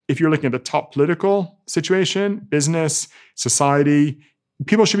if you're looking at the top political situation, business, society,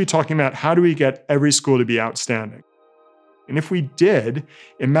 people should be talking about how do we get every school to be outstanding? And if we did,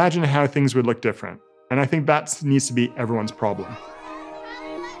 imagine how things would look different. And I think that needs to be everyone's problem.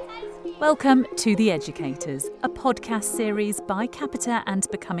 Welcome to The Educators, a podcast series by Capita and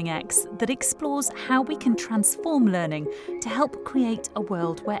Becoming X that explores how we can transform learning to help create a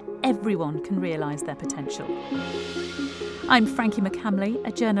world where everyone can realise their potential. I'm Frankie McHamley,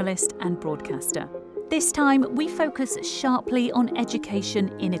 a journalist and broadcaster. This time, we focus sharply on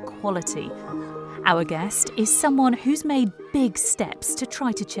education inequality. Our guest is someone who's made big steps to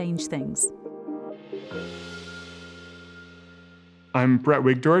try to change things. I'm Brett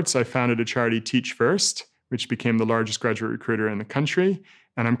Wigdorts. I founded a charity, Teach First, which became the largest graduate recruiter in the country.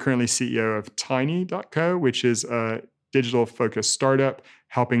 And I'm currently CEO of Tiny.co, which is a digital-focused startup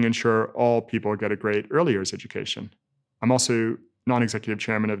helping ensure all people get a great early years education. I'm also non-executive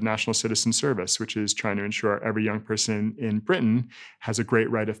chairman of National Citizen Service, which is trying to ensure every young person in Britain has a great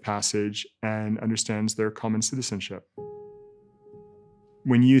rite of passage and understands their common citizenship.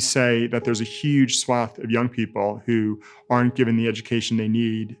 When you say that there's a huge swath of young people who aren't given the education they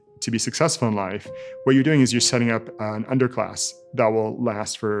need to be successful in life, what you're doing is you're setting up an underclass that will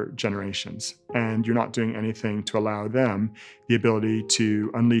last for generations. And you're not doing anything to allow them the ability to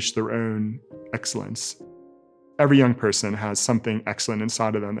unleash their own excellence. Every young person has something excellent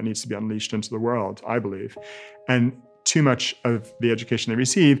inside of them that needs to be unleashed into the world, I believe. And too much of the education they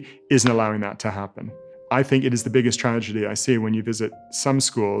receive isn't allowing that to happen. I think it is the biggest tragedy I see when you visit some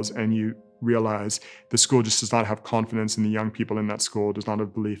schools and you realize the school just does not have confidence in the young people in that school, does not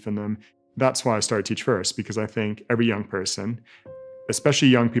have belief in them. That's why I started Teach First, because I think every young person, especially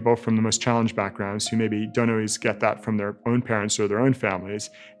young people from the most challenged backgrounds who maybe don't always get that from their own parents or their own families,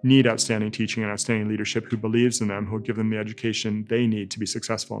 need outstanding teaching and outstanding leadership who believes in them, who will give them the education they need to be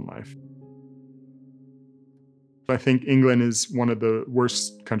successful in life. I think England is one of the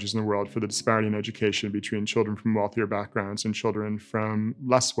worst countries in the world for the disparity in education between children from wealthier backgrounds and children from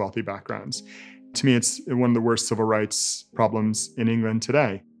less wealthy backgrounds. To me, it's one of the worst civil rights problems in England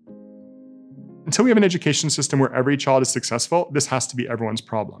today. Until we have an education system where every child is successful, this has to be everyone's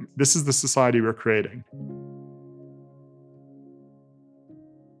problem. This is the society we're creating.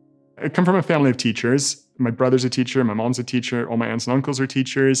 I come from a family of teachers. My brother's a teacher, my mom's a teacher, all my aunts and uncles are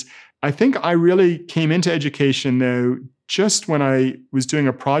teachers. I think I really came into education, though, just when I was doing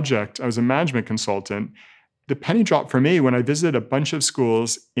a project. I was a management consultant. The penny dropped for me when I visited a bunch of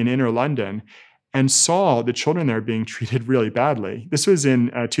schools in inner London and saw the children there being treated really badly. This was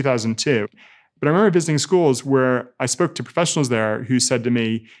in 2002. But I remember visiting schools where I spoke to professionals there who said to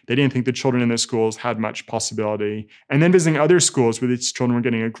me they didn't think the children in those schools had much possibility. And then visiting other schools where these children were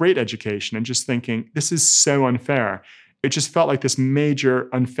getting a great education and just thinking, this is so unfair. It just felt like this major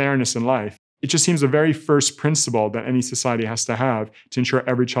unfairness in life. It just seems the very first principle that any society has to have to ensure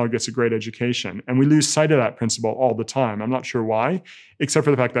every child gets a great education. And we lose sight of that principle all the time. I'm not sure why, except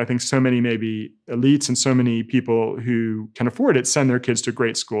for the fact that I think so many maybe elites and so many people who can afford it send their kids to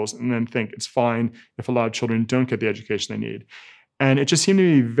great schools and then think it's fine if a lot of children don't get the education they need. And it just seemed to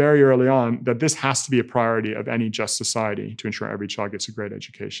me very early on that this has to be a priority of any just society to ensure every child gets a great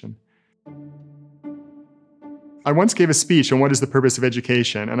education. I once gave a speech on what is the purpose of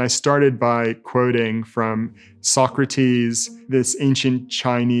education, and I started by quoting from Socrates, this ancient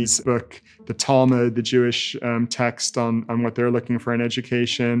Chinese book, the Talmud, the Jewish text on what they're looking for in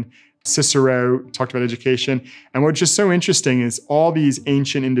education. Cicero talked about education. And what's just so interesting is all these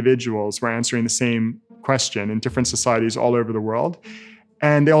ancient individuals were answering the same question in different societies all over the world,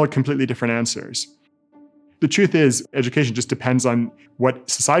 and they all had completely different answers. The truth is, education just depends on what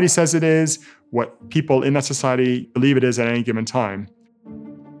society says it is, what people in that society believe it is at any given time.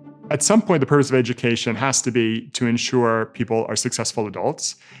 At some point, the purpose of education has to be to ensure people are successful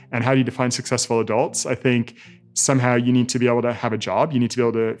adults. And how do you define successful adults? I think somehow you need to be able to have a job. You need to be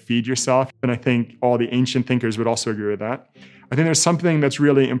able to feed yourself. And I think all the ancient thinkers would also agree with that. I think there's something that's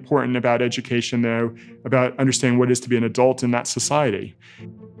really important about education, though, about understanding what it is to be an adult in that society.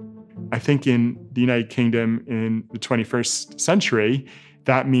 I think in the United Kingdom in the 21st century,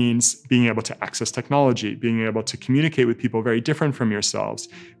 that means being able to access technology, being able to communicate with people very different from yourselves,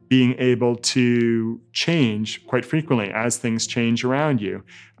 being able to change quite frequently as things change around you,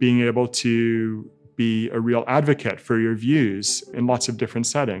 being able to be a real advocate for your views in lots of different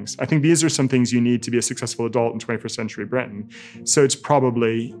settings. I think these are some things you need to be a successful adult in 21st century Britain. So it's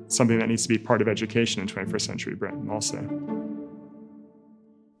probably something that needs to be part of education in 21st century Britain also.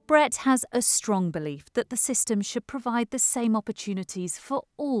 Brett has a strong belief that the system should provide the same opportunities for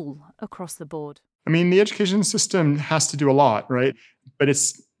all across the board. I mean, the education system has to do a lot, right? But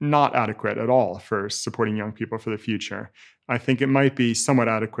it's not adequate at all for supporting young people for the future. I think it might be somewhat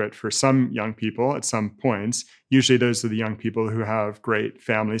adequate for some young people at some points. Usually those are the young people who have great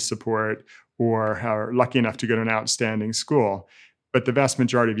family support or are lucky enough to go to an outstanding school. But the vast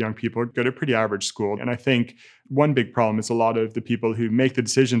majority of young people go to a pretty average school. And I think one big problem is a lot of the people who make the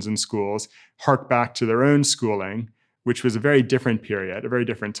decisions in schools hark back to their own schooling, which was a very different period, a very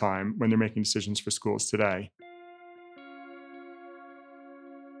different time when they're making decisions for schools today.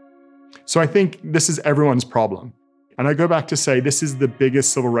 So I think this is everyone's problem. And I go back to say this is the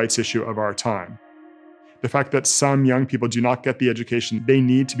biggest civil rights issue of our time. The fact that some young people do not get the education they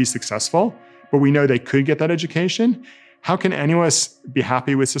need to be successful, but we know they could get that education. How can any of us be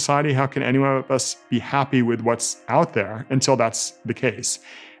happy with society? How can anyone of us be happy with what's out there until that's the case?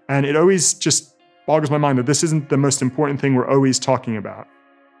 And it always just boggles my mind that this isn't the most important thing we're always talking about.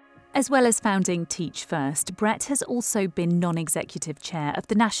 As well as founding Teach First, Brett has also been non-executive chair of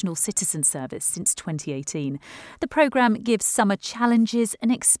the National Citizen Service since 2018. The programme gives summer challenges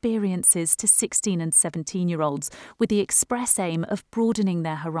and experiences to 16 and 17-year-olds with the express aim of broadening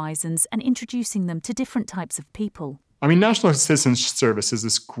their horizons and introducing them to different types of people. I mean, National Citizen Service is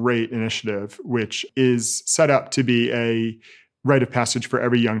this great initiative which is set up to be a rite of passage for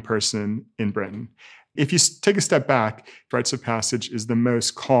every young person in Britain. If you take a step back, rites of passage is the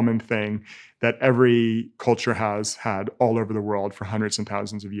most common thing that every culture has had all over the world for hundreds and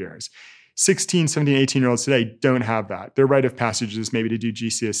thousands of years. 16, 17, 18-year-olds today don't have that. Their rite of passage is maybe to do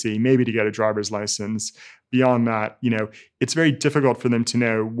GCSE, maybe to get a driver's license. Beyond that, it's very difficult for them to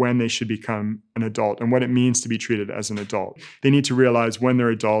know when they should become an adult and what it means to be treated as an adult. They need to realize when they're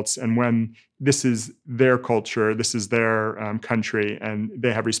adults and when this is their culture, this is their country, and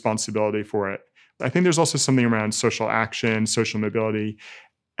they have responsibility for it. I think there's also something around social action, social mobility,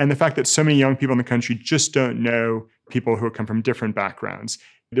 and the fact that so many young people in the country just don't know people who come from different backgrounds.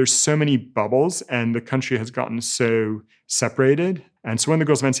 There's so many bubbles, and the country has gotten so separated. And so one of the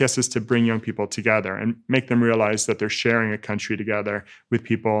goals of NCS is to bring young people together and make them realize that they're sharing a country together with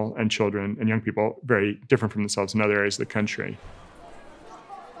people and children and young people very different from themselves in other areas of the country.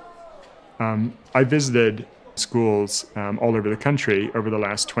 I visited schools all over the country over the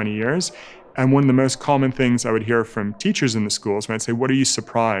last 20 years. And one of the most common things I would hear from teachers in the schools when I'd say, what are you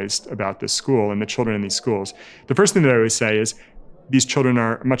surprised about this school and the children in these schools? The first thing that I always say is, these children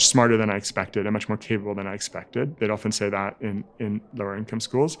are much smarter than I expected and much more capable than I expected. They'd often say that in lower income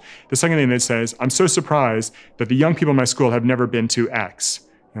schools. The second thing they'd say is, I'm so surprised that the young people in my school have never been to X.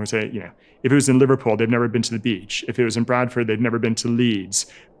 And I would say, if it was in Liverpool, they've never been to the beach. If it was in Bradford, they've never been to Leeds.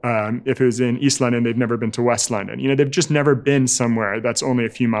 If it was in East London, they've never been to West London. They've just never been somewhere that's only a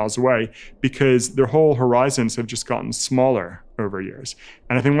few miles away because their whole horizons have just gotten smaller over years.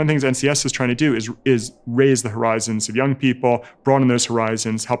 And I think one of the things NCS is trying to do is raise the horizons of young people, broaden those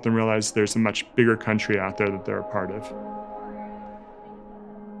horizons, help them realize there's a much bigger country out there that they're a part of.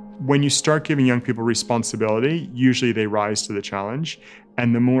 When you start giving young people responsibility, usually they rise to the challenge.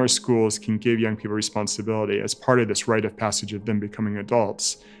 And the more schools can give young people responsibility as part of this rite of passage of them becoming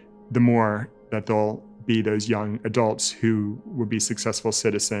adults, the more that they'll be those young adults who will be successful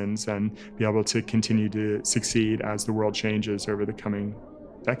citizens and be able to continue to succeed as the world changes over the coming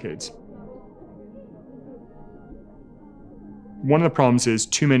decades. One of the problems is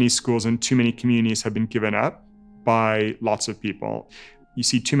too many schools and too many communities have been given up by lots of people. You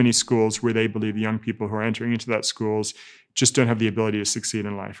see too many schools where they believe the young people who are entering into that schools just don't have the ability to succeed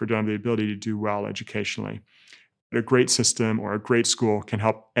in life or don't have the ability to do well educationally. A great system or a great school can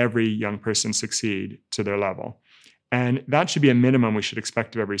help every young person succeed to their level. And that should be a minimum we should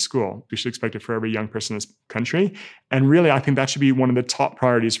expect of every school. We should expect it for every young person in this country. And really, I think that should be one of the top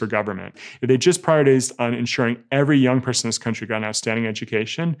priorities for government. If they just prioritized on ensuring every young person in this country got an outstanding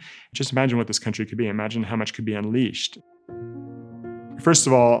education, just imagine what this country could be. Imagine how much could be unleashed. First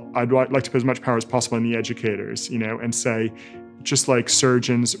of all, I'd like to put as much power as possible in the educators, and say, just like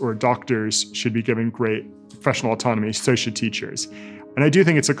surgeons or doctors should be given great professional autonomy, so should teachers. And I do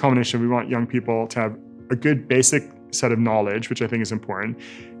think it's a combination. We want young people to have a good basic set of knowledge, which I think is important,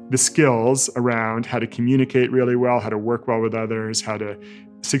 the skills around how to communicate really well, how to work well with others, how to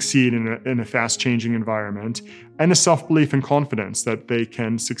succeed in a fast-changing environment, and the self-belief and confidence that they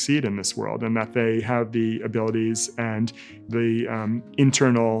can succeed in this world and that they have the abilities and the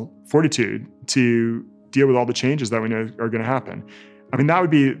internal fortitude to deal with all the changes that we know are going to happen. I mean, that would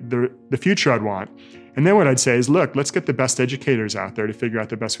be the future I'd want. And then what I'd say is, look, let's get the best educators out there to figure out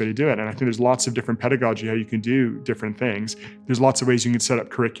the best way to do it. And I think there's lots of different pedagogy, how you can do different things. There's lots of ways you can set up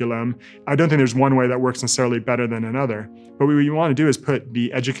curriculum. I don't think there's one way that works necessarily better than another. But what you want to do is put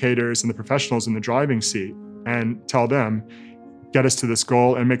the educators and the professionals in the driving seat and tell them, get us to this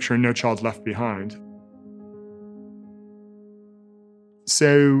goal and make sure no child's left behind.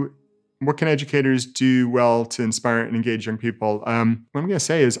 So what can educators do well to inspire and engage young people? What I'm going to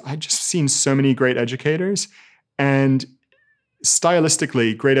say is I've just seen so many great educators, and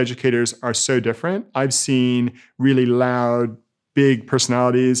stylistically, great educators are so different. I've seen really loud, big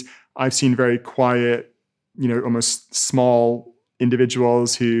personalities. I've seen very quiet, almost small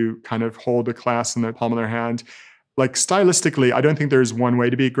individuals who kind of hold a class in the palm of their hand. Like stylistically, I don't think there's one way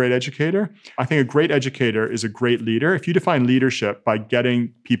to be a great educator. I think a great educator is a great leader. If you define leadership by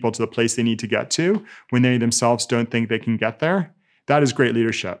getting people to the place they need to get to when they themselves don't think they can get there, that is great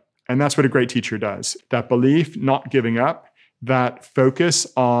leadership. And that's what a great teacher does. That belief, not giving up, that focus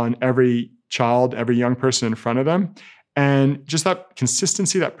on every child, every young person in front of them, and just that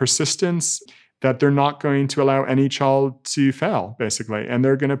consistency, that persistence, that they're not going to allow any child to fail, basically. And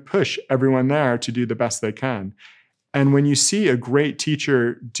they're going to push everyone there to do the best they can. And when you see a great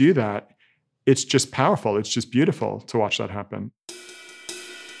teacher do that, it's just powerful. It's just beautiful to watch that happen.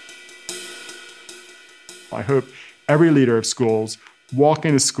 I hope every leader of schools walk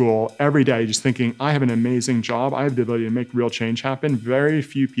into school every day just thinking, I have an amazing job. I have the ability to make real change happen. Very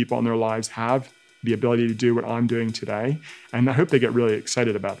few people in their lives have the ability to do what I'm doing today. And I hope they get really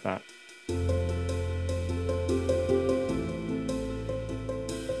excited about that.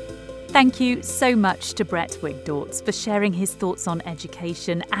 Thank you so much to Brett Wigdorts for sharing his thoughts on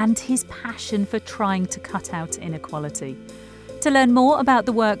education and his passion for trying to cut out inequality. To learn more about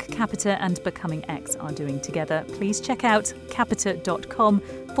the work Capita and Becoming X are doing together, please check out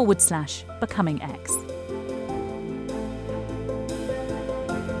capita.com/BecomingX.